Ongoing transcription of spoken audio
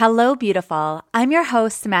Hello, beautiful. I'm your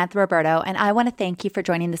host, Samantha Roberto, and I want to thank you for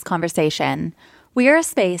joining this conversation. We are a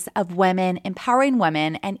space of women empowering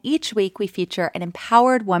women, and each week we feature an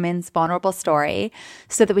empowered woman's vulnerable story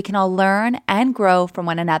so that we can all learn and grow from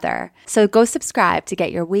one another. So go subscribe to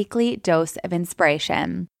get your weekly dose of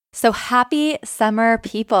inspiration. So happy summer,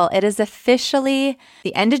 people. It is officially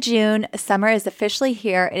the end of June. Summer is officially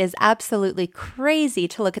here. It is absolutely crazy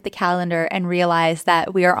to look at the calendar and realize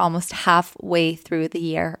that we are almost halfway through the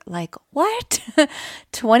year. Like, what?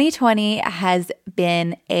 2020 has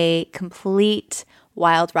been a complete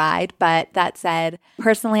wild ride. But that said,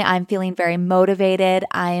 personally, I'm feeling very motivated.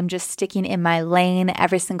 I am just sticking in my lane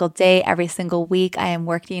every single day, every single week. I am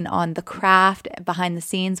working on the craft behind the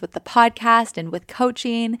scenes with the podcast and with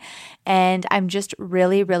coaching. And I'm just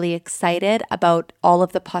really, really excited about all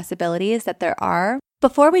of the possibilities that there are.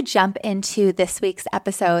 Before we jump into this week's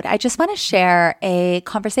episode, I just want to share a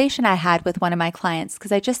conversation I had with one of my clients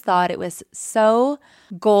because I just thought it was so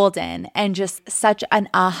golden and just such an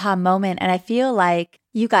aha moment. And I feel like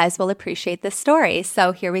you guys will appreciate this story.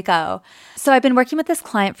 So here we go. So I've been working with this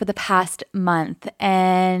client for the past month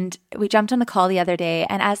and we jumped on a call the other day.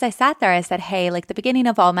 And as I sat there, I said, hey, like the beginning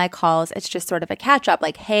of all my calls, it's just sort of a catch up.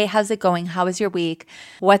 Like, hey, how's it going? How was your week?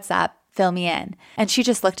 What's up? Fill me in. And she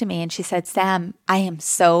just looked at me and she said, Sam, I am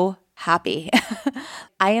so happy.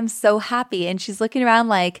 I am so happy. And she's looking around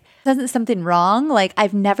like, isn't something wrong? Like,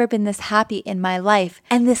 I've never been this happy in my life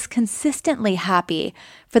and this consistently happy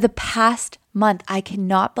for the past month. I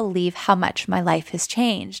cannot believe how much my life has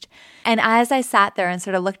changed. And as I sat there and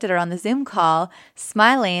sort of looked at her on the Zoom call,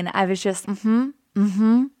 smiling, I was just, Then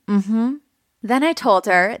I told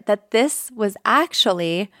her that this was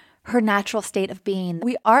actually her natural state of being.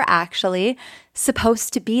 We are actually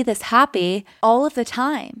supposed to be this happy all of the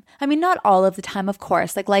time. I mean, not all of the time, of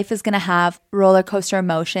course. Like life is going to have roller coaster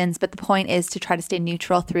emotions, but the point is to try to stay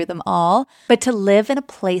neutral through them all. But to live in a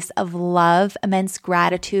place of love, immense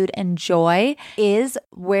gratitude, and joy is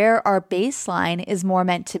where our baseline is more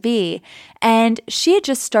meant to be. And she had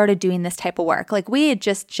just started doing this type of work. Like we had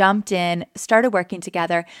just jumped in, started working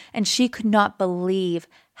together, and she could not believe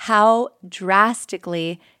how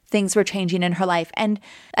drastically things were changing in her life. And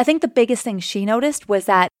I think the biggest thing she noticed was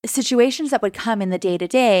that situations that would come in the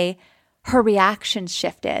day-to-day, her reactions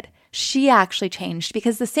shifted. She actually changed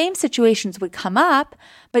because the same situations would come up,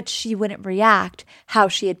 but she wouldn't react how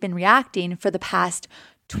she had been reacting for the past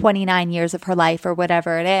 29 years of her life or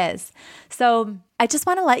whatever it is. So I just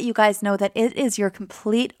want to let you guys know that it is your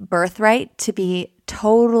complete birthright to be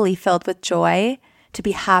totally filled with joy, to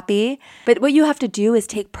be happy. But what you have to do is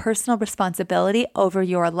take personal responsibility over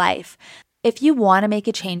your life. If you want to make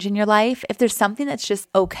a change in your life, if there's something that's just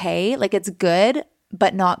okay, like it's good,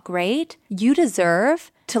 but not great, you deserve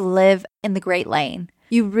to live in the great lane.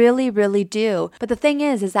 You really, really do. But the thing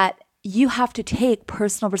is that you have to take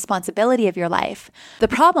personal responsibility of your life. The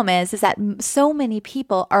problem is that so many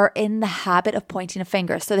people are in the habit of pointing a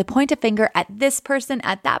finger. So they point a finger at this person,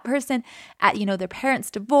 at that person, at, their parents'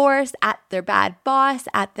 divorce, at their bad boss,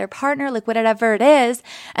 at their partner, like whatever it is.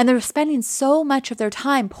 And they're spending so much of their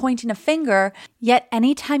time pointing a finger. Yet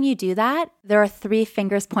anytime you do that, there are 3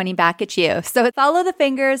 fingers pointing back at you. So it's all of the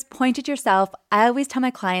fingers, point at yourself. I always tell my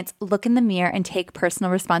clients, look in the mirror and take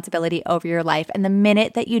personal responsibility over your life. And the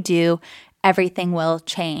minute that you do, everything will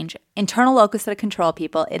change. Internal locus of control,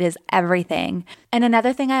 people, it is everything. And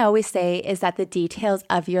another thing I always say is that the details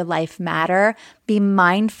of your life matter. Be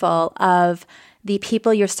mindful of the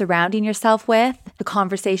people you're surrounding yourself with, the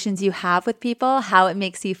conversations you have with people, how it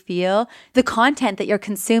makes you feel, the content that you're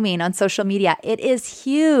consuming on social media. It is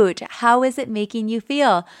huge. How is it making you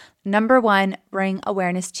feel? Number 1, bring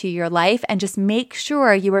awareness to your life and just make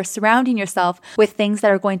sure you are surrounding yourself with things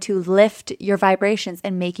that are going to lift your vibrations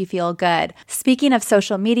and make you feel good. Speaking of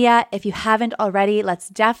social media, if you haven't already, let's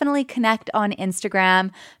definitely connect on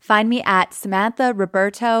Instagram. Find me at Samantha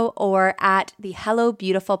Roberto or at the Hello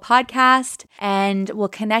Beautiful podcast, and we'll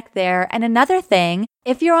connect there. And another thing,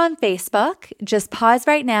 if you're on Facebook, just pause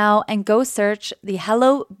right now and go search the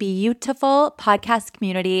Hello Beautiful podcast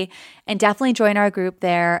community and definitely join our group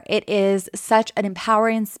there. It is such an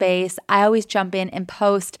empowering space. I always jump in and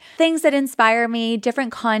post things that inspire me,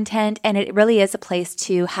 different content, and it really is a place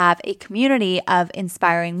to have a community of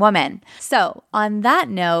inspiring women. So on that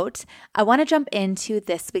note, I want to jump into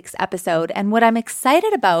this week's episode. And what I'm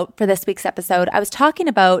excited about for this week's episode, I was talking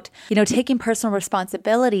about, taking personal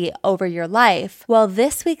responsibility over your life. Well,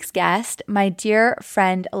 this week's guest, my dear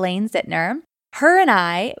friend Elaine Zittner, Her and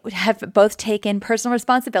I have both taken personal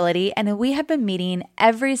responsibility, and we have been meeting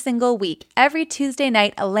every single week. Every Tuesday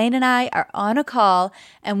night, Elaine and I are on a call,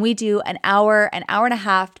 and we do an hour and a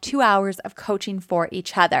half, 2 hours of coaching for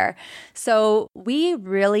each other. So we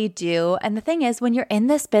really do. And the thing is, when you're in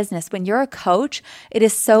this business, when you're a coach, it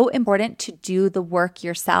is so important to do the work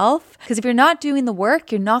yourself. Because if you're not doing the work,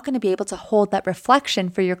 you're not going to be able to hold that reflection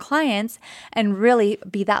for your clients and really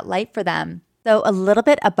be that light for them. So a little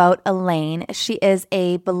bit about Elaine. She is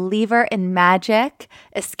a believer in magic,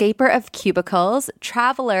 escaper of cubicles,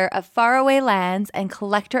 traveler of faraway lands, and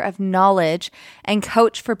collector of knowledge and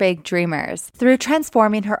coach for big dreamers. Through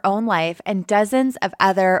transforming her own life and dozens of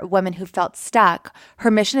other women who felt stuck,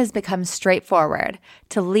 her mission has become straightforward: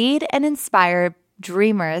 to lead and inspire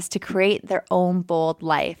dreamers to create their own bold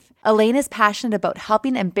life. Elaine is passionate about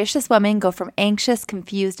helping ambitious women go from anxious,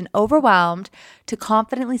 confused, and overwhelmed to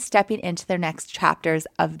confidently stepping into their next chapters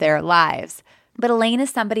of their lives. But Elaine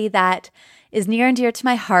is somebody that is near and dear to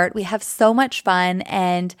my heart. We have so much fun,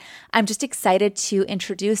 and I'm just excited to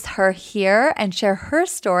introduce her here and share her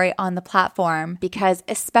story on the platform, because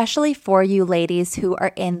especially for you ladies who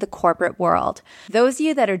are in the corporate world, those of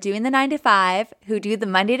you that are doing the 9 to 5, who do the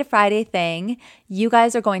Monday to Friday thing, you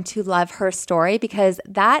guys are going to love her story, because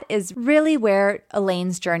that is really where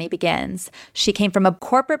Elaine's journey begins. She came from a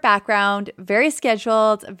corporate background, very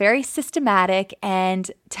scheduled, very systematic,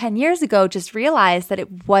 and 10 years ago just realized that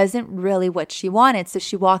it wasn't really what she wanted. So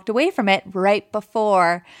she walked away from it right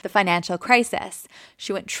before the financial crisis.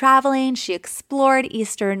 She went traveling, she explored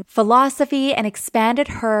Eastern philosophy and expanded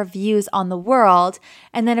her views on the world,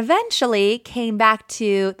 and then eventually came back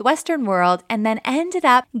to the Western world, and then ended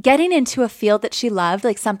up getting into a field that she loved,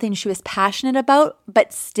 like something she was passionate about,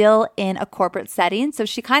 but still in a corporate setting. So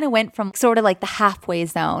she kind of went from sort of like the halfway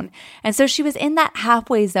zone. And so she was in that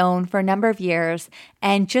halfway zone for a number of years.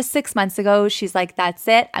 And just 6 months ago, she's like, that's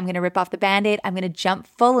it. I'm going to rip off the Band-Aid. I'm going to jump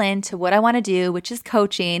full into what I want to do, which is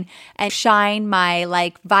coaching, and shine my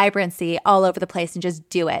vibrancy all over the place and just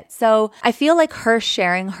do it. So I feel like her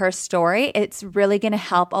sharing her story, it's really going to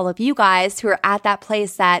help all of you guys who are at that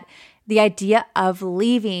place that the idea of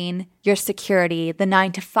leaving your security, the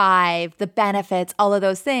 9 to 5, the benefits, all of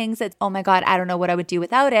those things, it's, oh my God, I don't know what I would do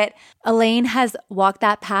without it. Elaine has walked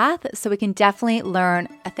that path, so we can definitely learn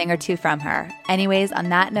a thing or two from her. Anyways, on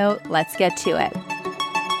that note, let's get to it.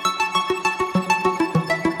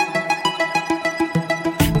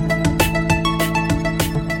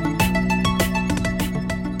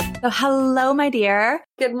 So hello, my dear.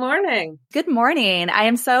 Good morning. Good morning. I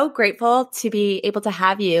am so grateful to be able to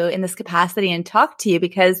have you in this capacity and talk to you,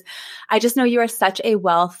 because I just know you are such a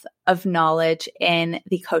wealth of knowledge in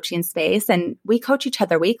the coaching space. And we coach each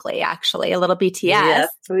other weekly, actually, a little BTS. Yes,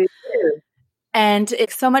 we do. And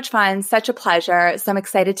it's so much fun, such a pleasure. So I'm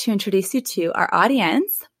excited to introduce you to our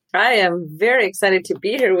audience. I am very excited to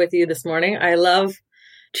be here with you this morning. I love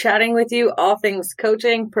chatting with you, all things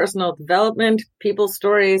coaching, personal development, people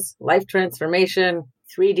stories, life transformation,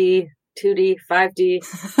 3D, 2D,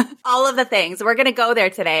 5D. All of the things. We're going to go there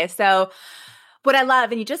today. So what I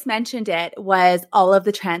love, and you just mentioned it, was all of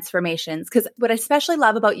the transformations. Because what I especially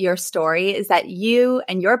love about your story is that you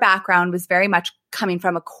and your background was very much coming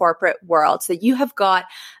from a corporate world. So you have got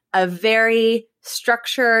a very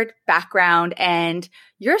structured background, and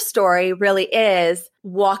your story really is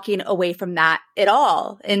walking away from that at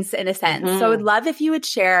all in a sense. Mm-hmm. So I would love if you would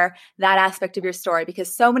share that aspect of your story,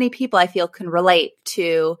 because so many people I feel can relate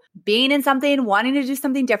to being in something, wanting to do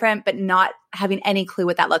something different, but not having any clue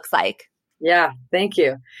what that looks like. Yeah, thank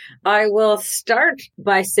you. I will start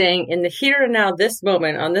by saying, in the here and now, this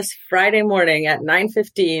moment, on this Friday morning at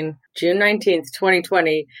 9:15, June 19th,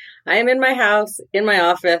 2020, I am in my house, in my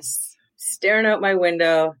office, staring out my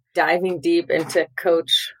window, diving deep into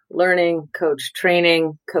coach learning, coach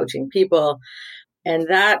training, coaching people. And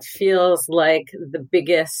that feels like the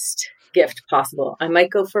biggest gift possible. I might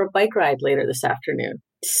go for a bike ride later this afternoon.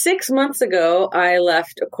 6 months ago, I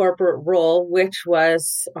left a corporate role, which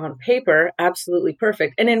was on paper absolutely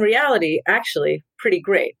perfect. And in reality, actually pretty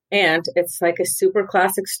great. And it's like a super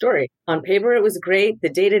classic story. On paper, it was great. The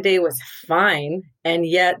day-to-day was fine. And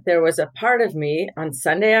yet there was a part of me on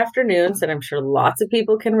Sunday afternoons, and I'm sure lots of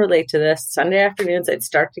people can relate to this. Sunday afternoons, I'd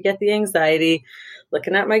start to get the anxiety,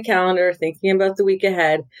 looking at my calendar, thinking about the week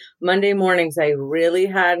ahead. Monday mornings, I really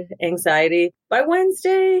had anxiety. By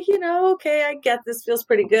Wednesday, okay, I get this, feels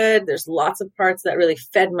pretty good. There's lots of parts that really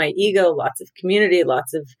fed my ego, lots of community,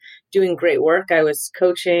 lots of doing great work. I was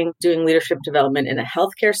coaching, doing leadership development in a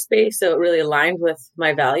healthcare space, so it really aligned with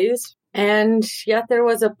my values. And yet there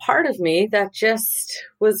was a part of me that just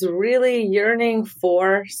was really yearning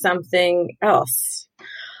for something else.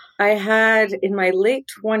 I had in my late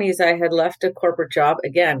 20s, I had left a corporate job,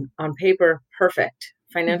 again, on paper, perfect.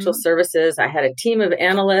 Financial services. I had a team of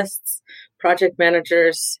analysts, project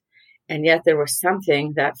managers, and yet there was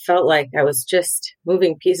something that felt like I was just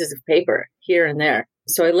moving pieces of paper here and there.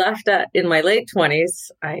 So I left in my late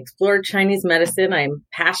 20s. I explored Chinese medicine. I'm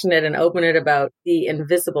passionate and open about the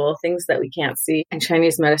invisible things that we can't see. And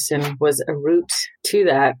Chinese medicine was a route to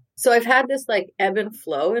that. So I've had this like ebb and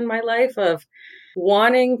flow in my life of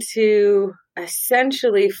wanting to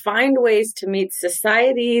essentially find ways to meet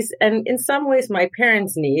society's and in some ways my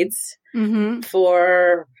parents' needs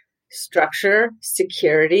for structure,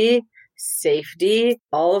 security, safety,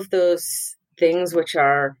 all of those things which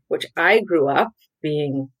I grew up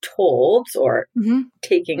being told or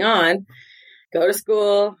taking on. Go to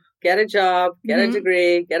school, get a job, get a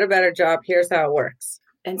degree, get a better job. Here's how it works.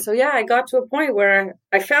 And so, yeah, I got to a point where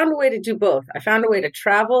I found a way to do both. I found a way to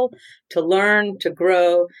travel, to learn, to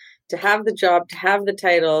grow, to have the job, to have the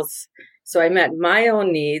titles. So I met my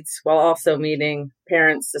own needs while also meeting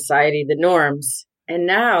parents, society, the norms. And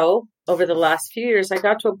now, over the last few years, I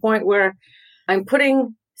got to a point where I'm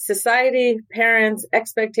putting society, parents,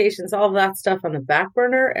 expectations, all of that stuff on the back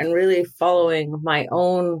burner and really following my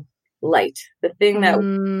own light, the thing that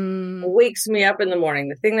wakes me up in the morning,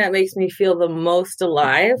 the thing that makes me feel the most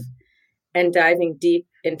alive, and diving deep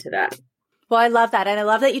into that. Well, I love that. And I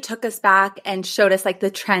love that you took us back and showed us like the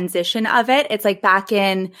transition of it. It's like back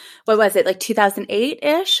in, what was it, like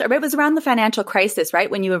 2008-ish? Or it was around the financial crisis, right?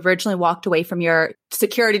 When you originally walked away from your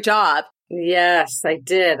security job. Yes, I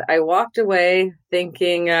did. I walked away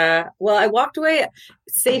thinking, I walked away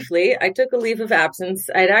safely. I took a leave of absence.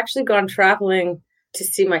 I'd actually gone traveling to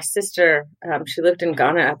see my sister. She lived in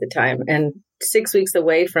Ghana at the time, and 6 weeks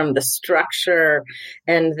away from the structure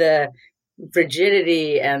and the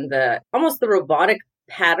rigidity and almost the robotic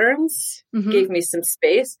patterns gave me some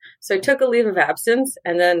space. So I took a leave of absence,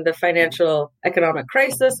 and then the financial economic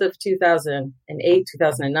crisis of 2008,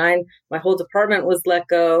 2009, my whole department was let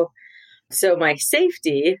go. So my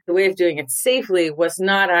safety, the way of doing it safely was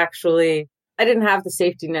not actually, I didn't have the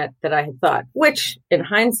safety net that I had thought, which in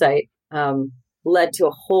hindsight led to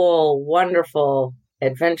a whole wonderful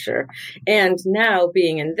adventure. And now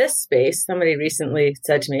being in this space, somebody recently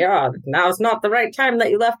said to me, now's not the right time that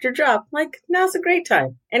you left your job. I'm like, now's a great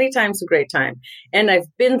time. Anytime's a great time. And I've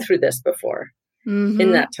been through this before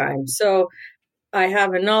in that time. So I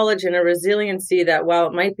have a knowledge and a resiliency that while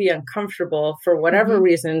it might be uncomfortable for whatever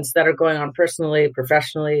reasons that are going on personally,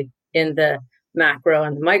 professionally, in the macro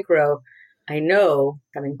and the micro, I know,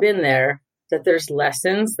 having been there, that there's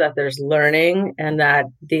lessons, that there's learning, and that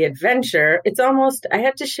the adventure, it's almost, I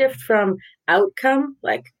had to shift from outcome,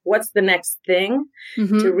 like what's the next thing,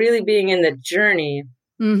 to really being in the journey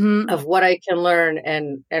of what I can learn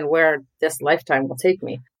and where this lifetime will take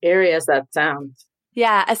me. Airy as that sounds.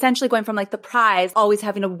 Yeah, essentially going from like the prize, always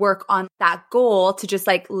having to work on that goal, to just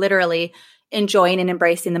like literally enjoying and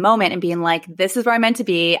embracing the moment and being like, this is where I'm meant to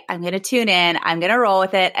be. I'm going to tune in. I'm going to roll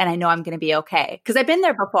with it. And I know I'm going to be okay. Because I've been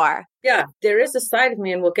there before. Yeah, there is a side of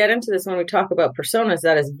me, and we'll get into this when we talk about personas,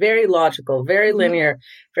 that is very logical, very linear,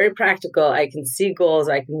 very practical. I can see goals.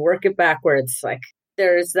 I can work it backwards. Like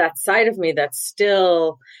there's that side of me that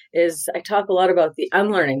still is, I talk a lot about the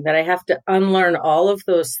unlearning, that I have to unlearn all of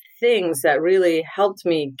those things that really helped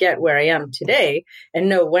me get where I am today, and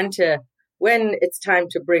know when it's time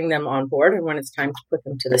to bring them on board and when it's time to put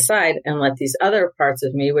them to the side and let these other parts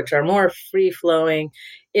of me, which are more free flowing,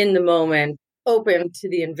 in the moment, open to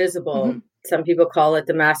the invisible. Some people call it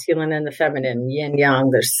the masculine and the feminine, yin yang.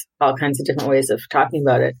 There's all kinds of different ways of talking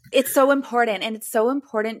about it. It's so important. And it's so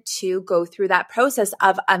important to go through that process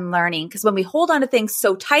of unlearning, because when we hold on to things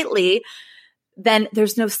so tightly, then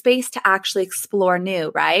there's no space to actually explore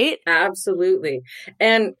new, right? Absolutely.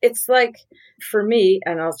 And it's like, for me,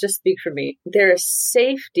 and I'll just speak for me, there is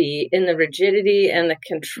safety in the rigidity and the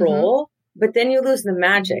control, but then you lose the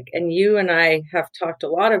magic. And you and I have talked a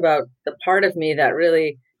lot about the part of me that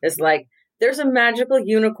really is like, there's a magical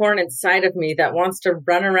unicorn inside of me that wants to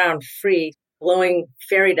run around free, blowing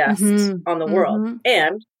fairy dust on the world.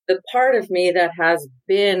 And the part of me that has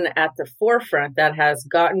been at the forefront, that has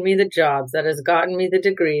gotten me the jobs, that has gotten me the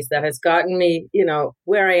degrees, that has gotten me,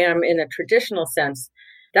 where I am in a traditional sense,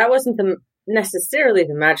 that wasn't necessarily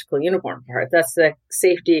the magical unicorn part. That's the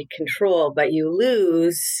safety control, but you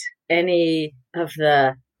lose any of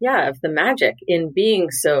the magic in being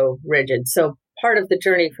so rigid. So part of the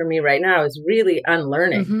journey for me right now is really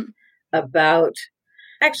unlearning about,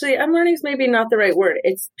 actually, unlearning is maybe not the right word.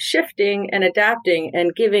 It's shifting and adapting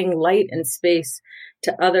and giving light and space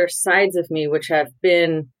to other sides of me, which had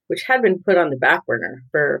been put on the back burner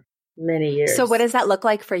for many years. So what does that look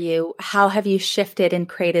like for you? How have you shifted and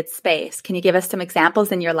created space? Can you give us some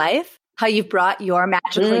examples in your life? How you've brought your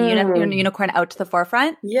magical unicorn out to the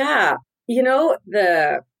forefront? Yeah.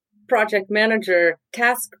 The project manager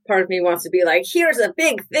task part of me wants to be like, here's a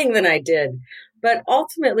big thing that I did. But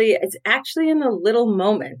ultimately, it's actually in the little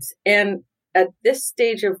moments. And at this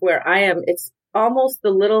stage of where I am, it's almost the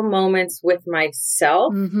little moments with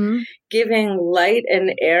myself, giving light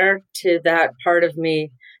and air to that part of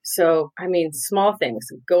me. So, small things,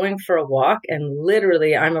 going for a walk, and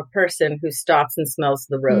literally I'm a person who stops and smells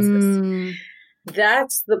the roses.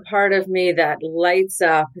 That's the part of me that lights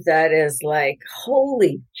up, that is like,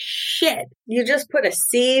 holy shit. You just put a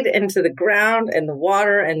seed into the ground and the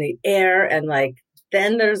water and the air, and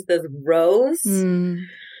then there's this rose.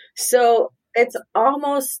 So it's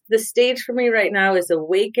almost the stage for me right now is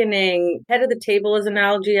awakening. Head of the table is an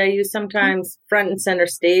analogy I use sometimes. Front and center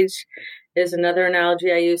stage is another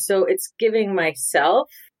analogy I use. So it's giving myself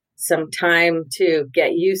some time to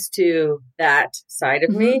get used to that side of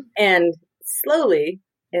me, and slowly,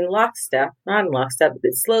 in lockstep, not in lockstep,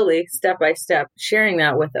 but slowly, step by step, sharing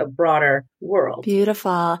that with a broader world.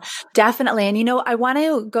 Beautiful. Definitely. And I want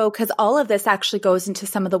to go, because all of this actually goes into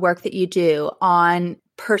some of the work that you do on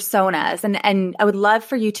personas. And I would love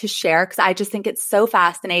for you to share, because I just think it's so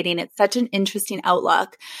fascinating. It's such an interesting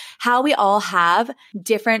outlook, how we all have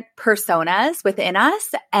different personas within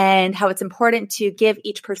us, and how it's important to give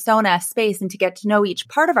each persona space and to get to know each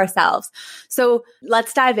part of ourselves. So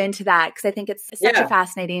let's dive into that, because I think it's such a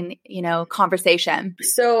fascinating, conversation.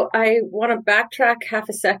 So I want to backtrack half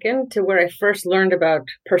a second to where I first learned about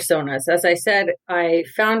personas. As I said, I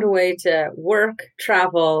found a way to work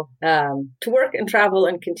and travel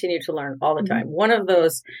and continue to learn all the time. One of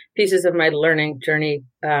those pieces of my learning journey,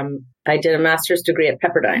 I did a master's degree at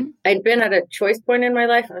Pepperdine. I'd been at a choice point in my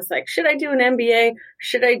life. I was like, should I do an MBA?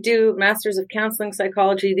 Should I do Masters of Counseling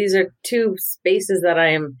Psychology? These are two spaces that I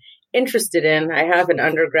am interested in. I have an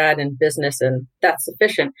undergrad in business, and that's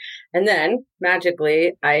sufficient. And then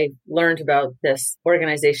magically, I learned about this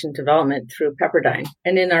organization development through Pepperdine.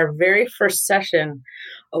 And in our very first session,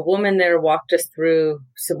 a woman there walked us through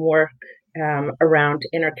some work around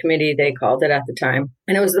inner committee, they called it at the time.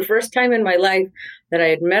 And it was the first time in my life that I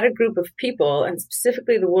had met a group of people, and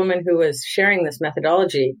specifically the woman who was sharing this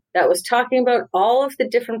methodology, that was talking about all of the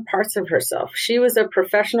different parts of herself. She was a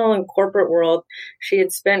professional in corporate world. She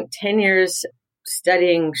had spent 10 years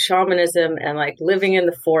studying shamanism and living in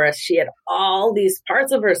the forest. She had all these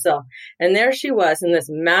parts of herself. And there she was in this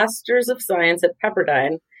Masters of Science at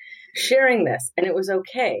Pepperdine sharing this, and it was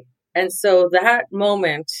okay. And so that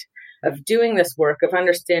moment of doing this work, of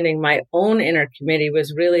understanding my own inner committee,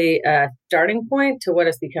 was really a starting point to what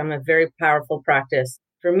has become a very powerful practice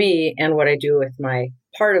for me and what I do with my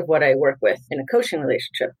part of what I work with in a coaching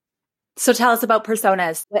relationship. So tell us about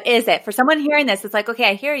personas. What is it? For someone hearing this, it's like, okay,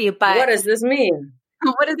 I hear you, but what does this mean?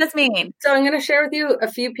 What does this mean? So I'm going to share with you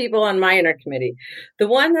a few people on my inner committee. The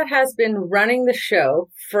one that has been running the show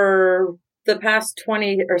for the past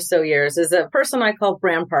 20 or so years is a person I call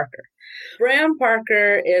Bram Parker. Bram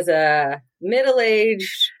Parker is a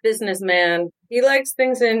middle-aged businessman. He likes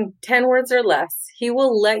things in 10 words or less. He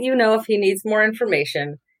will let you know if he needs more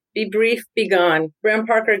information. Be brief, be gone. Bram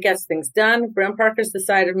Parker gets things done. Bram Parker's the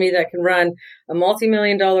side of me that can run a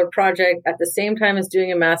multi-million-dollar project at the same time as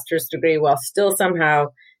doing a master's degree while still somehow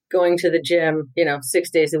going to the gym, 6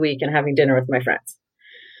 days a week and having dinner with my friends.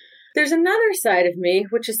 There's another side of me,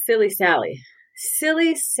 which is Silly Sally.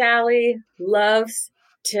 Silly Sally loves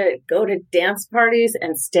to go to dance parties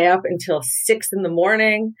and stay up until 6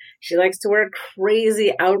 a.m. She likes to wear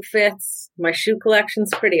crazy outfits. My shoe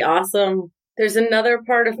collection's pretty awesome. There's another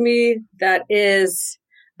part of me that is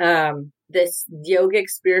this yogic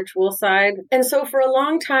spiritual side. And so for a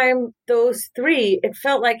long time, those three, it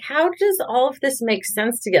felt like, how does all of this make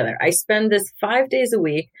sense together? I spend this 5 days a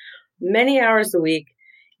week, many hours a week,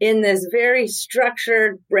 in this very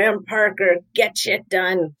structured Bram Parker, get shit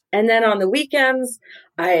done. And then on the weekends,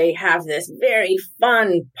 I have this very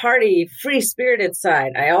fun, party, free-spirited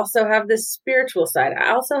side. I also have this spiritual side. I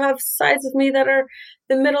also have sides of me that are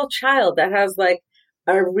the middle child that has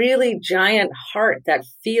a really giant heart that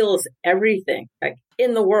feels everything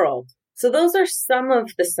in the world. So those are some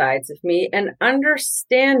of the sides of me, and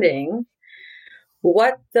understanding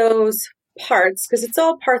what those parts, because it's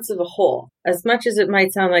all parts of a whole. As much as it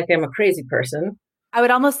might sound like I'm a crazy person, I would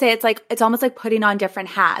almost say it's almost like putting on different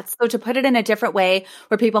hats. So to put it in a different way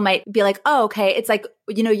where people might be like, oh, okay, it's like,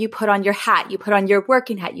 you put on your hat, you put on your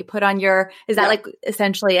working hat, you put on is that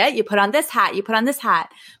essentially it? You put on this hat, you put on this hat.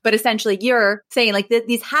 But essentially you're saying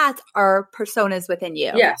these hats are personas within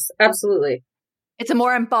you. Yes, absolutely. It's in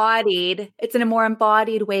a more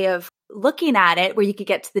embodied way of looking at it where you could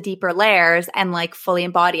get to the deeper layers and like fully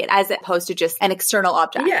embody it as opposed to just an external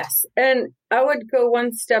object. Yes. And I would go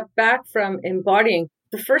one step back from embodying.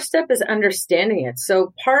 The first step is understanding it.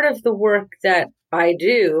 So part of the work that I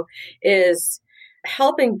do is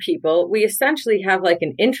helping people. We essentially have like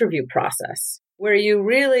an interview process where you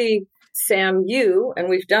really, Sam, and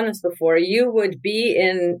we've done this before, you would be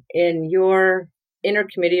in your inner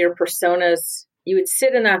committee or personas. You would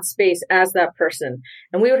sit in that space as that person,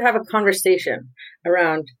 and we would have a conversation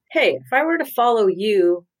around, hey, if I were to follow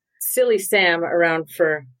you, silly Sam, around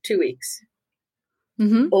for 2 weeks,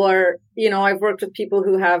 or, I've worked with people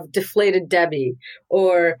who have deflated Debbie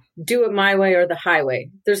or do it my way or the highway.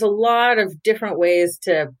 There's a lot of different ways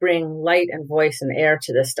to bring light and voice and air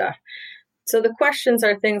to this stuff. So the questions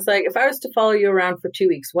are things like, if I was to follow you around for 2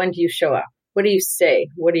 weeks, when do you show up? What do you say?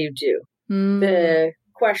 What do you do? The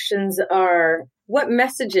questions are, what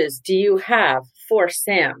messages do you have for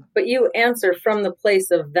Sam? But you answer from the place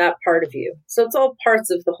of that part of you. So it's all parts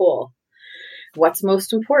of the whole. What's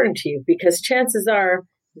most important to you? Because chances are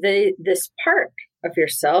this part of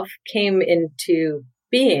yourself came into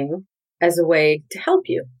being as a way to help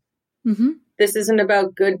you. This isn't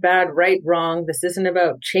about good, bad, right, wrong. This isn't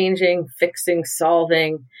about changing, fixing,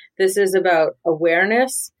 solving. This is about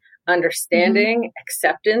awareness, understanding,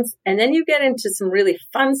 acceptance. And then you get into some really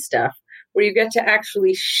fun stuff where you get to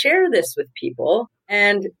actually share this with people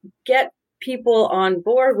and get people on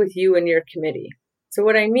board with you and your committee. So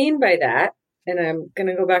what I mean by that, and I'm going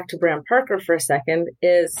to go back to Graham Parker for a second,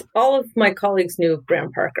 is all of my colleagues knew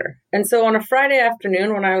Graham Parker. And so on a Friday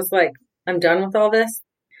afternoon, when I was like, I'm done with all this,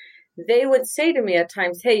 they would say to me at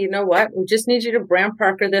times, hey, you know what? We just need you to Graham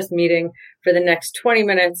Parker this meeting for the next 20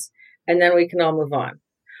 minutes, and then we can all move on.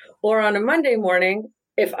 Or on a Monday morning,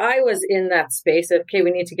 if I was in that space of, okay,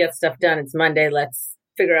 we need to get stuff done. It's Monday. Let's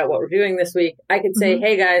figure out what we're doing this week. I could say,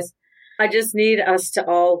 hey, guys, I just need us to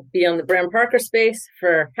all be on the Graham Parker space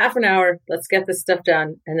for half an hour. Let's get this stuff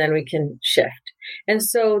done, and then we can shift. And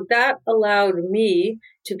so that allowed me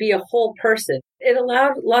to be a whole person. It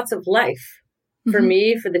allowed lots of life for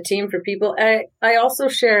me, for the team, for people. I also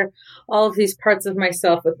share all of these parts of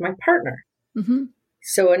myself with my partner.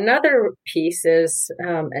 So another piece is,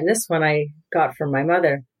 and this one I got from my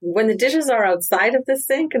mother, when the dishes are outside of the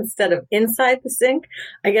sink instead of inside the sink,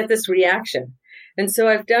 I get this reaction. And so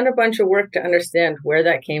I've done a bunch of work to understand where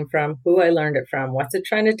that came from, who I learned it from, what's it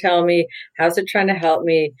trying to tell me, how's it trying to help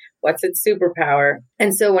me, what's its superpower.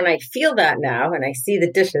 And so when I feel that now and I see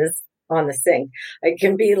the dishes on the sink, I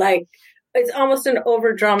can be like, it's almost an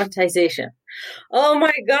over dramatization. Oh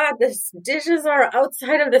my God, the dishes are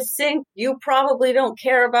outside of the sink. You probably don't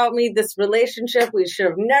care about me. This relationship, we should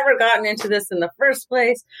have never gotten into this in the first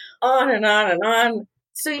place. On and on and on.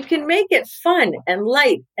 So you can make it fun and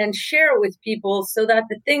light and share it with people so that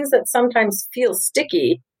the things that sometimes feel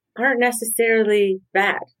sticky aren't necessarily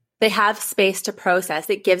bad. They have space to process.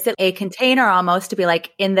 It gives it a container almost to be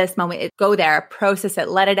like, in this moment, go there, process it,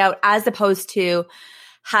 let it out, as opposed to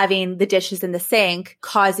having the dishes in the sink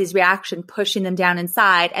cause these reaction, pushing them down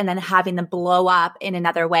inside and then having them blow up in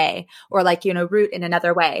another way or like, root in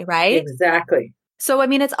another way, right? Exactly. So, I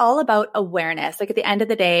mean, it's all about awareness. Like at the end of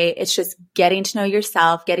the day, it's just getting to know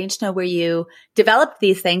yourself, getting to know where you develop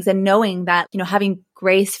these things and knowing that, having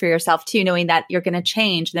grace for yourself too, knowing that you're going to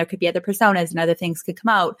change and there could be other personas and other things could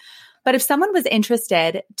come out. But if someone was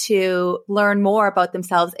interested to learn more about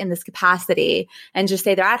themselves in this capacity and just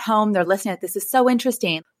say they're at home, they're listening, this is so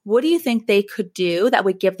interesting, what do you think they could do that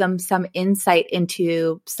would give them some insight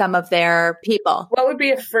into some of their people? What would be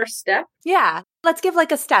a first step? Yeah. Let's give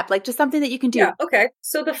like a step, like just something that you can do. Yeah, okay.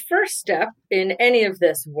 So the first step in any of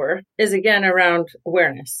this work is again around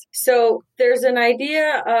awareness. So there's an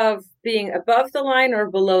idea of being above the line or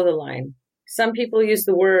below the line. Some people use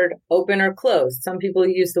the word open or closed. Some people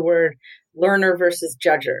use the word learner versus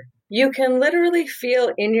judger. You can literally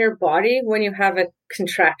feel in your body when you have a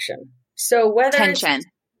contraction. So whether tension.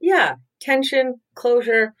 Tension,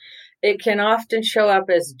 closure. It can often show up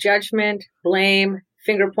as judgment, blame,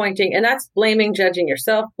 finger pointing, and that's blaming, judging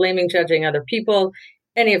yourself, blaming, judging other people,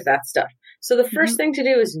 any of that stuff. So the first thing to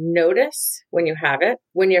do is notice when you have it,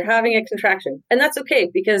 when you're having a contraction. And that's okay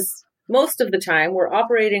because most of the time we're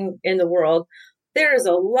operating in the world, there is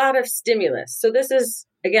a lot of stimulus. So this is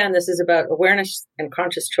about awareness and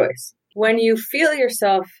conscious choice. When you feel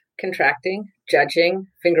yourself contracting, judging,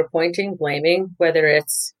 finger pointing, blaming, whether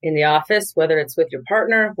it's in the office, whether it's with your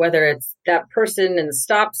partner, whether it's that person in the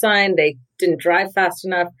stop sign, they didn't drive fast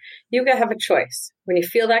enough, you have a choice. When you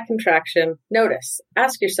feel that contraction, notice,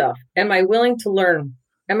 ask yourself, am I willing to learn?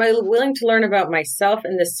 Am I willing to learn about myself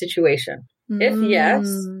in this situation? If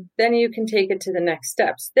yes, then you can take it to the next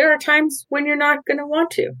steps. There are times when you're not going to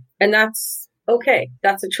want to, and that's okay.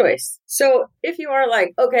 That's a choice. So if you are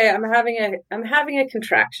like, okay, I'm having a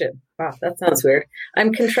contraction. Wow, that sounds weird.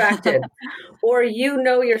 I'm contracted. Or you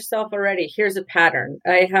know yourself already. Here's a pattern.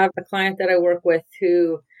 I have a client that I work with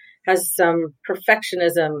who has some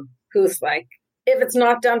perfectionism, who's like, if it's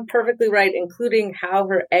not done perfectly right, including how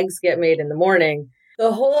her eggs get made in the morning,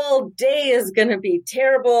 the whole day is going to be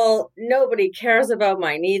terrible. Nobody cares about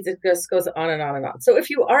my needs. It just goes on and on and on. So if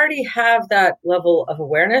you already have that level of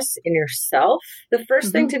awareness in yourself, the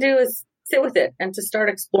first thing to do is sit with it and to start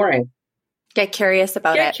exploring. Get curious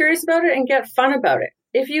about it. Get curious about it and get fun about it.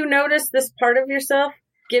 If you notice this part of yourself,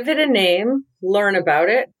 give it a name, learn about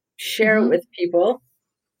it, share it with people.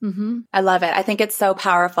 I love it. I think it's so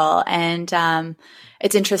powerful. And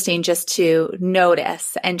it's interesting just to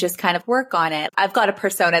notice and just kind of work on it. I've got a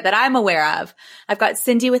persona that I'm aware of. I've got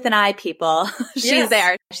Cindy with an I, people. She's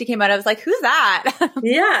there. She came out. I was like, who's that?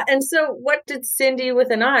 Yeah. And so what did Cindy with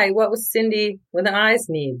an I, what was Cindy with an I's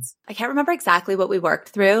needs? I can't remember exactly what we worked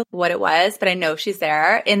through, what it was, but I know she's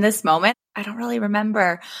there in this moment. I don't really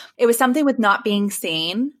remember. It was something with not being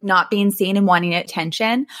seen and wanting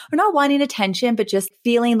attention, or not wanting attention, but just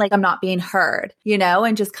feeling like I'm not being heard,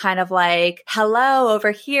 and just kind of like, hello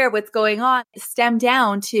over here, what's going on? Stemmed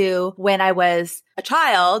down to when I was a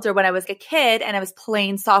child or when I was a kid and I was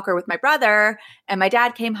playing soccer with my brother and my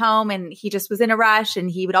dad came home and he just was in a rush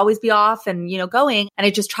and he would always be off and, going. And I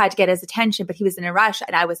just tried to get his attention, but he was in a rush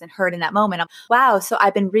and I wasn't heard in that moment. Wow. So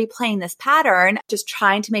I've been replaying this pattern, just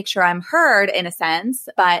trying to make sure I'm heard in a sense,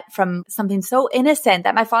 but from something so innocent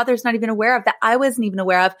that my father's not even aware of, that I wasn't even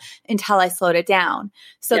aware of until I slowed it down.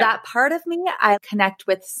 So that part of me, I connect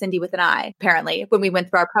with Cindy with an I. Apparently, when we went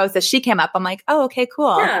through our process, she came up. I'm like, oh, okay,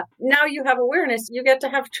 cool. Yeah. Now you have awareness. You get to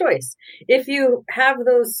have choice. If you have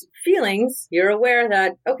those feelings, you're aware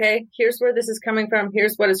that, okay, here's where this is coming from.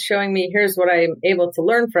 Here's what it's showing me. Here's what I'm able to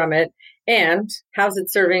learn from it. And how's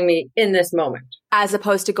it serving me in this moment? As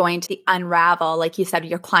opposed to going to the unravel, like you said,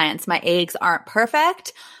 your clients, my eggs aren't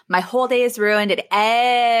perfect. My whole day is ruined and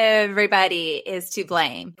everybody is to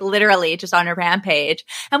blame, literally just on a rampage.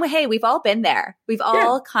 And hey, we've all been there. We've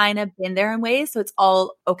all kind of been there in ways. So it's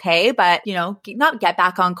all okay, but not get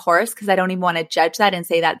back on course, because I don't even want to judge that and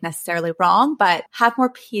say that's necessarily wrong, but have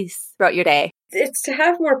more peace throughout your day. It's to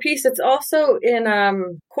have more peace. It's also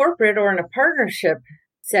in corporate or in a partnership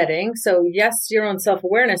setting. So yes, your own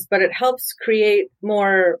self-awareness, but it helps create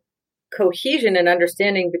more cohesion and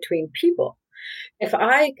understanding between people. If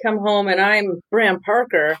I come home and I'm Bram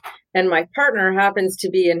Parker and my partner happens to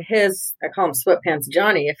be in his, I call him Sweatpants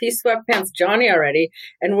Johnny. If he's Sweatpants Johnny already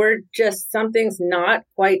and we're just, something's not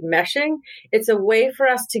quite meshing, it's a way for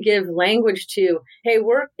us to give language to, hey,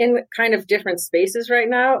 we're in kind of different spaces right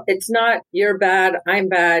now. It's not you're bad, I'm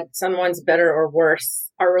bad, someone's better or worse.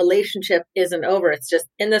 Our relationship isn't over. It's just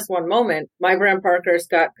in this one moment, my Bram Parker's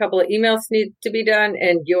got a couple of emails need to be done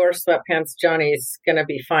and your Sweatpants Johnny's going to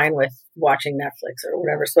be fine with watching Netflix or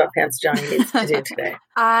whatever Sweatpants Johnny needs to do today.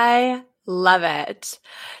 I love it.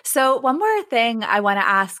 So one more thing I want to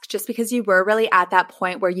ask, just because you were really at that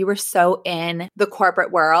point where you were so in the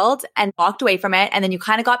corporate world and walked away from it. And then you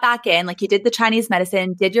kind of got back in, like you did the Chinese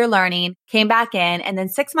medicine, did your learning, came back in. And then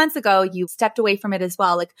 6 months ago, you stepped away from it as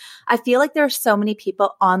well. Like, I feel like there are so many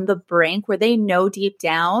people on the brink where they know deep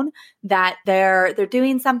down that they're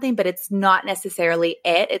doing something, but it's not necessarily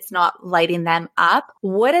it. It's not lighting them up.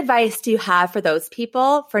 What advice do you have for those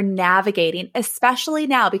people for navigating, especially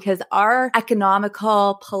now, because our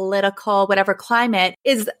economical, political, whatever climate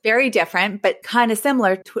is very different, but kind of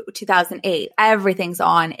similar to 2008. Everything's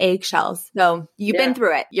on eggshells. So you've been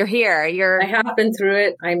through it. You're here. I have been through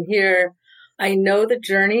it. I'm here. I know the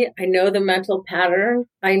journey. I know the mental pattern.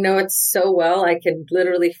 I know it so well. I can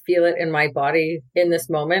literally feel it in my body in this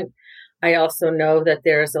moment. I also know that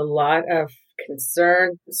there's a lot of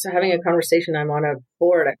concern. So having a conversation, I'm on a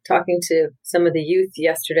board, I'm talking to some of the youth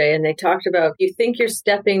yesterday, and they talked about, you think you're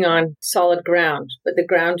stepping on solid ground, but the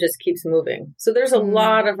ground just keeps moving. So there's a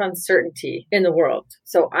lot of uncertainty in the world.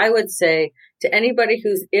 So I would say to anybody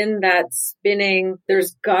who's in that spinning,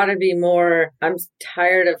 there's got to be more. I'm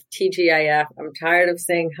tired of TGIF. I'm tired of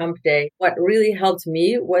saying hump day. What really helped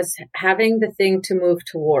me was having the thing to move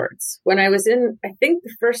towards. When I was I think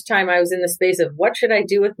the first time I was in the space of what should I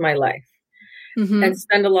do with my life? And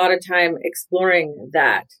spend a lot of time exploring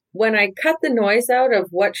that. When I cut the noise out of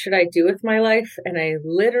what should I do with my life, and I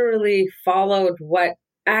literally followed what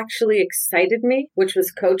actually excited me, which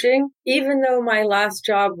was coaching. Even though my last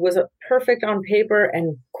job was perfect on paper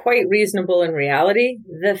and quite reasonable in reality,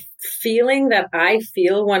 the feeling that I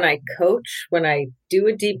feel when I coach, when I do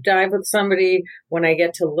a deep dive with somebody, when I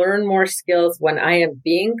get to learn more skills, when I am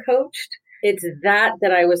being coached, it's that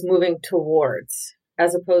I was moving towards,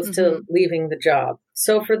 as opposed to leaving the job.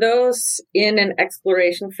 So for those in an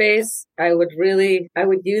exploration phase, I would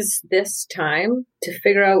use this time to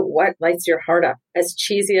figure out what lights your heart up. As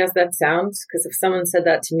cheesy as that sounds, because if someone said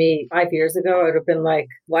that to me 5 years ago, I would have been like,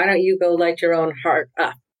 why don't you go light your own heart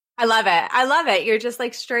up? I love it. I love it. You're just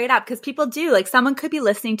like straight up, because people do, like, someone could be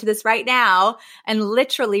listening to this right now and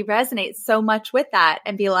literally resonate so much with that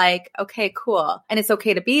and be like, okay, cool. And it's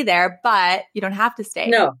okay to be there, but you don't have to stay.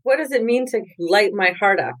 No. What does it mean to light my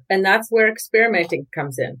heart up? And that's where experimenting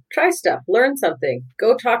comes in. Try stuff, learn something,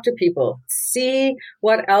 go talk to people, see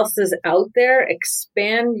what else is out there,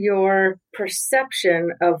 expand your perception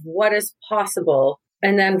of what is possible,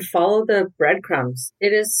 and then follow the breadcrumbs.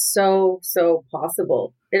 It is so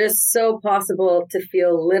possible. It is so possible to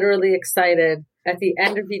feel literally excited at the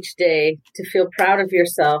end of each day, to feel proud of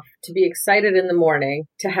yourself, to be excited in the morning,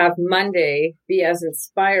 to have Monday be as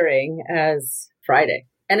inspiring as Friday.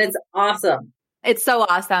 And it's awesome. It's so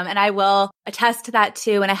awesome. And I will attest to that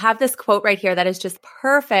too. And I have this quote right here that is just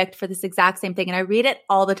perfect for this exact same thing. And I read it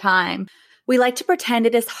all the time. We like to pretend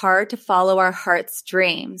it is hard to follow our heart's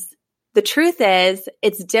dreams. The truth is,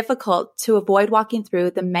 it's difficult to avoid walking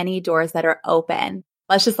through the many doors that are open.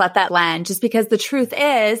 Let's just let that land, just because the truth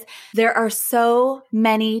is there are so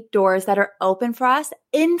many doors that are open for us,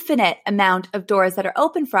 infinite amount of doors that are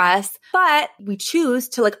open for us, but we choose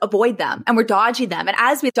to like avoid them and we're dodging them. And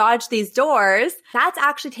as we dodge these doors, that's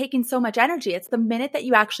actually taking so much energy. It's the minute that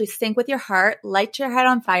you actually sync with your heart, light your head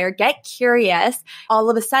on fire, get curious, all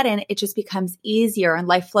of a sudden it just becomes easier and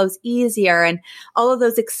life flows easier. And all of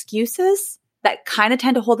those excuses that kind of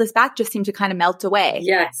tend to hold us back just seem to kind of melt away.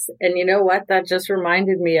 Yes. And you know what? That just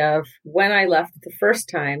reminded me of when I left the first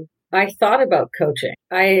time, I thought about coaching.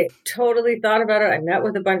 I totally thought about it. I met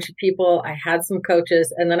with a bunch of people. I had some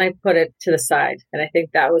coaches, and then I put it to the side. And I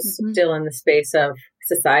think that was still in the space of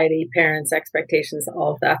society, parents, expectations,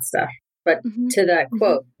 all of that stuff. But to that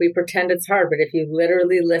quote, we pretend it's hard, but if you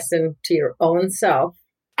literally listen to your own self.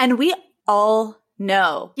 And we all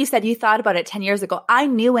know. You said you thought about it 10 years ago. I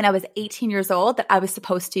knew when I was 18 years old that I was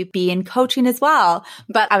supposed to be in coaching as well,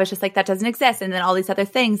 but I was just like, that doesn't exist. And then all these other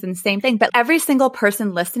things and the same thing. But every single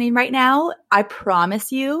person listening right now, I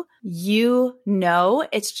promise you, you know,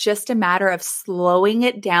 it's just a matter of slowing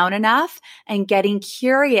it down enough and getting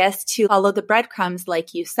curious to follow the breadcrumbs,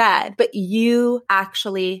 like you said. But you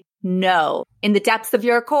actually know in the depths of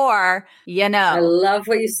your core, you know. I love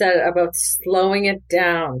what you said about slowing it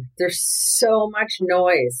down. There's so much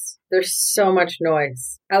noise. There's so much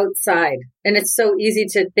noise outside. And it's so easy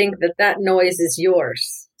to think that that noise is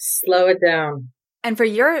yours. Slow it down. And for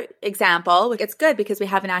your example, it's good because we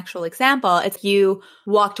have an actual example. It's you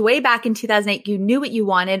walked way back in 2008, you knew what you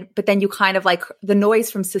wanted, but then you kind of like the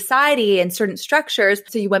noise from society and certain structures.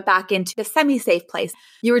 So you went back into a semi-safe place.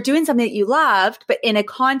 You were doing something that you loved, but in a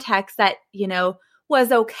context that, you know,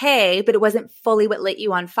 was okay, but it wasn't fully what lit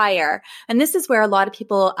you on fire. And this is where a lot of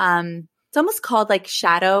people, it's almost called like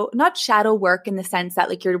not shadow work in the sense that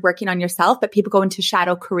like you're working on yourself, but people go into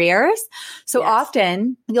shadow careers. So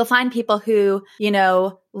often you'll find people who, you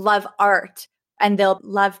know, love art and they'll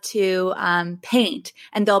love to paint,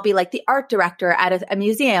 and they'll be like the art director at a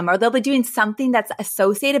museum, or they'll be doing something that's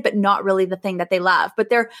associated, but not really the thing that they love, but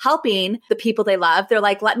they're helping the people they love. They're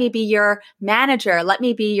like, let me be your manager. Let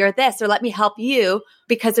me be your this, or let me help you,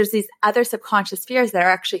 because there's these other subconscious fears that are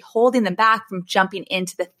actually holding them back from jumping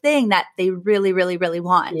into the thing that they really, really, really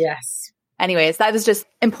want. Yes. Anyways, that was just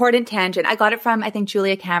important tangent. I got it from, I think,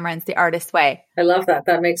 Julia Cameron's The Artist's Way. I love that.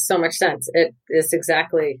 That makes so much sense. It is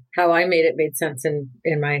exactly how I made sense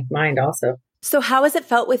in my mind also. So how has it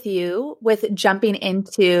felt with you with jumping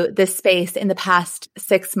into this space in the past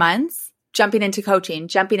 6 months, jumping into coaching,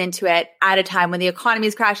 jumping into it at a time when the economy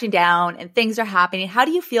is crashing down and things are happening? How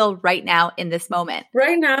do you feel right now in this moment?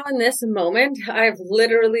 Right now in this moment, I've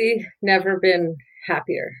literally never been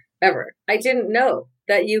happier, ever. I didn't know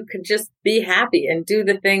that you could just be happy and do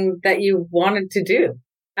the thing that you wanted to do.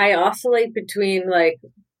 I oscillate between like,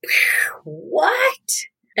 what?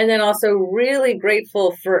 And then also really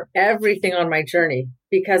grateful for everything on my journey,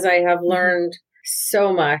 because I have learned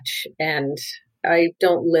so much and I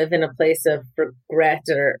don't live in a place of regret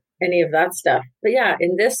or any of that stuff. But yeah,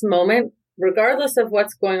 in this moment, regardless of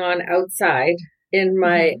what's going on outside, in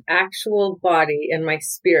my actual body, in my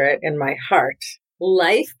spirit, in my heart,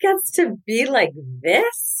 life gets to be like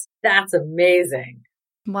this. That's amazing.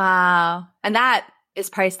 Wow. And that is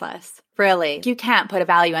priceless. Really. You can't put a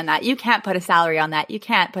value on that. You can't put a salary on that. You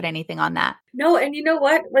can't put anything on that. No, and you know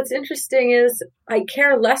what? What's interesting is I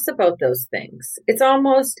care less about those things. It's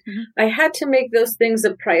almost, I had to make those things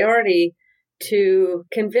a priority to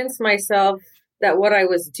convince myself that what I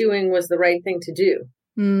was doing was the right thing to do.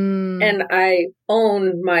 And I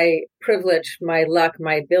own my privilege, my luck,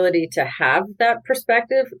 my ability to have that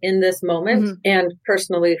perspective in this moment. And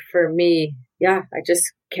personally, for me, I just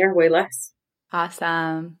care way less.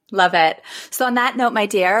 Awesome. Love it. So on that note, my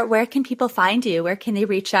dear, where can people find you? Where can they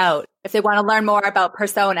reach out if they want to learn more about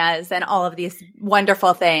personas and all of these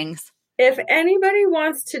wonderful things? If anybody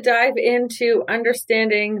wants to dive into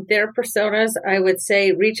understanding their personas, I would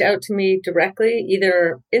say reach out to me directly,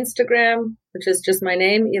 either Instagram, which is just my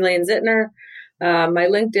name, Elaine Zittner. My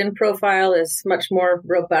LinkedIn profile is much more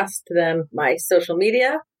robust than my social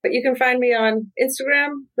media, but you can find me on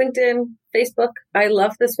Instagram, LinkedIn, Facebook. I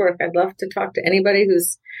love this work. I'd love to talk to anybody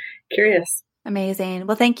who's curious. Amazing.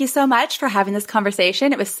 Well, thank you so much for having this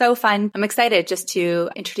conversation. It was so fun. I'm excited just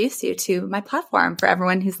to introduce you to my platform for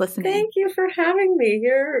everyone who's listening. Thank you for having me.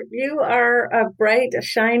 You are a bright,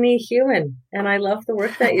 shiny human, and I love the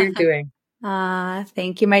work that you're doing.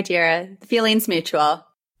 Thank you, my dear. The feeling's mutual.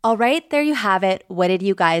 All right, there you have it. What did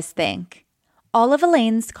you guys think? All of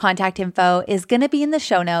Elaine's contact info is going to be in the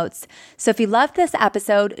show notes. So if you loved this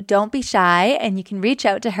episode, don't be shy and you can reach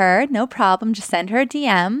out to her. No problem. Just send her a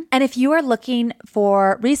DM. And if you are looking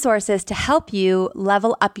for resources to help you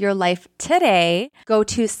level up your life today, go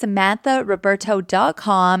to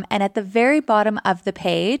SamanthaRoberto.com. And at the very bottom of the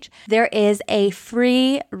page, there is a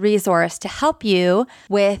free resource to help you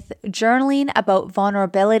with journaling about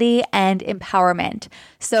vulnerability and empowerment.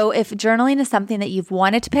 So if journaling is something that you've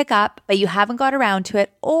wanted to pick up, but you haven't got around to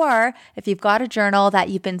it, or if you've got a journal that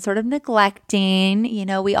you've been sort of neglecting,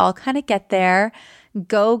 we all kind of get there,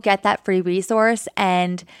 go get that free resource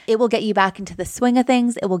and it will get you back into the swing of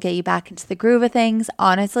things. It will get you back into the groove of things.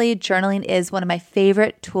 Honestly, journaling is one of my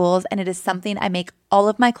favorite tools and it is something I make all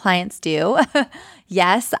of my clients do.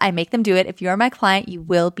 Yes, I make them do it. If you're my client, you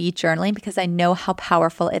will be journaling because I know how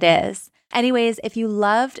powerful it is. Anyways, if you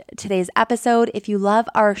loved today's episode, if you love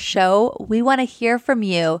our show, we want to hear from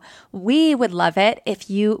you. We would love it if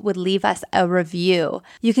you would leave us a review.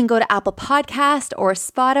 You can go to Apple Podcast or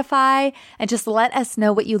Spotify and just let us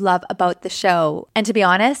know what you love about the show. And to be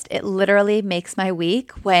honest, it literally makes my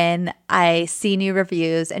week when I see new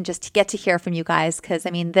reviews and just get to hear from you guys because,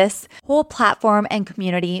 this whole platform and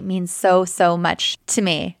community means so, so much to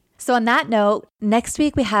me. So on that note, next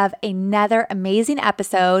week we have another amazing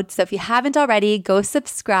episode. So if you haven't already, go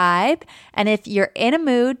subscribe. And if you're in a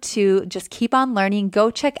mood to just keep on learning,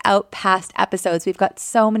 go check out past episodes. We've got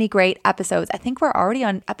so many great episodes. I think we're already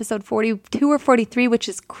on episode 42 or 43, which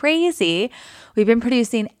is crazy. We've been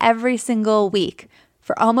producing every single week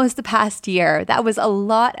for almost the past year. That was a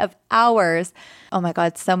lot of hours. Oh my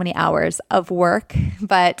God, so many hours of work,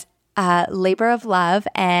 but labor of love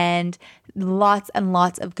and lots and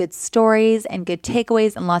lots of good stories and good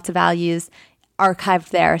takeaways and lots of values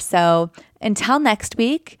archived there. So until next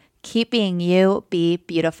week, keep being you, be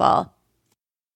beautiful.